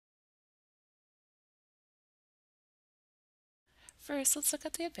First, let's look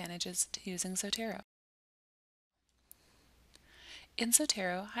at the advantages to using Zotero. In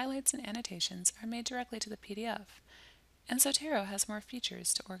Zotero, highlights and annotations are made directly to the PDF, and Zotero has more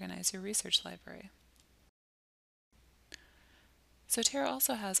features to organize your research library. Zotero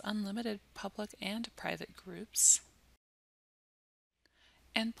also has unlimited public and private groups,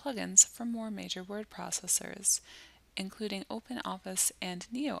 and plugins for more major word processors, including OpenOffice and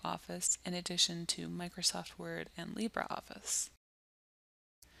NeoOffice, in addition to Microsoft Word and LibreOffice.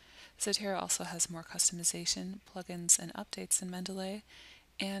 Zotero also has more customization, plugins, and updates than Mendeley,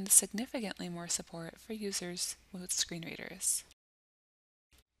 and significantly more support for users with screen readers.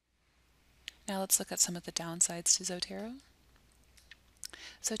 Now let's look at some of the downsides to Zotero.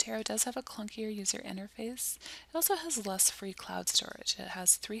 Zotero does have a clunkier user interface. It also has less free cloud storage. It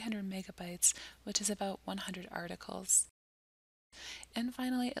has 300 megabytes, which is about 100 articles. And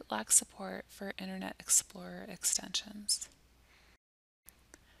finally, it lacks support for Internet Explorer extensions.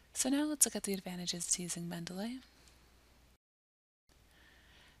 So now let's look at the advantages to using Mendeley.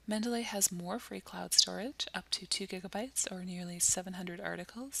 Mendeley has more free cloud storage, up to 2 gigabytes or nearly 700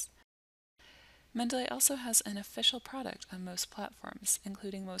 articles. Mendeley also has an official product on most platforms,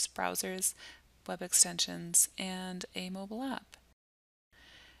 including most browsers, web extensions, and a mobile app.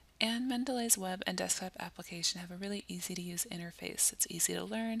 And Mendeley's web and desktop application have a really easy to use interface. It's easy to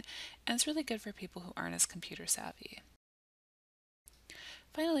learn, and it's really good for people who aren't as computer savvy.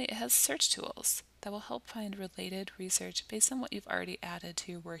 Finally, it has search tools that will help find related research based on what you've already added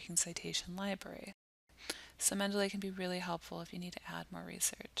to your working citation library. So Mendeley can be really helpful if you need to add more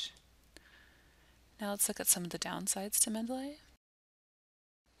research. Now let's look at some of the downsides to Mendeley.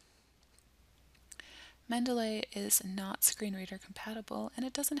 Mendeley is not screen reader compatible, and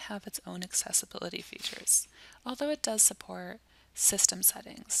it doesn't have its own accessibility features, although it does support system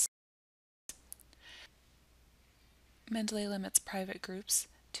settings. Mendeley limits private groups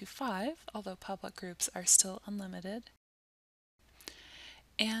to 5, although public groups are still unlimited.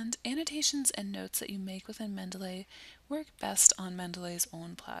 And annotations and notes that you make within Mendeley work best on Mendeley's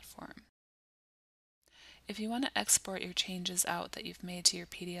own platform. If you want to export your changes out that you've made to your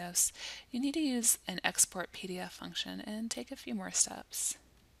PDFs, you need to use an export PDF function and take a few more steps.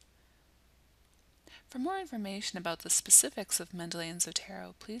 For more information about the specifics of Mendeley and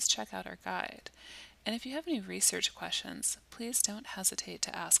Zotero, please check out our guide. And if you have any research questions, please don't hesitate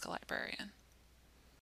to ask a librarian.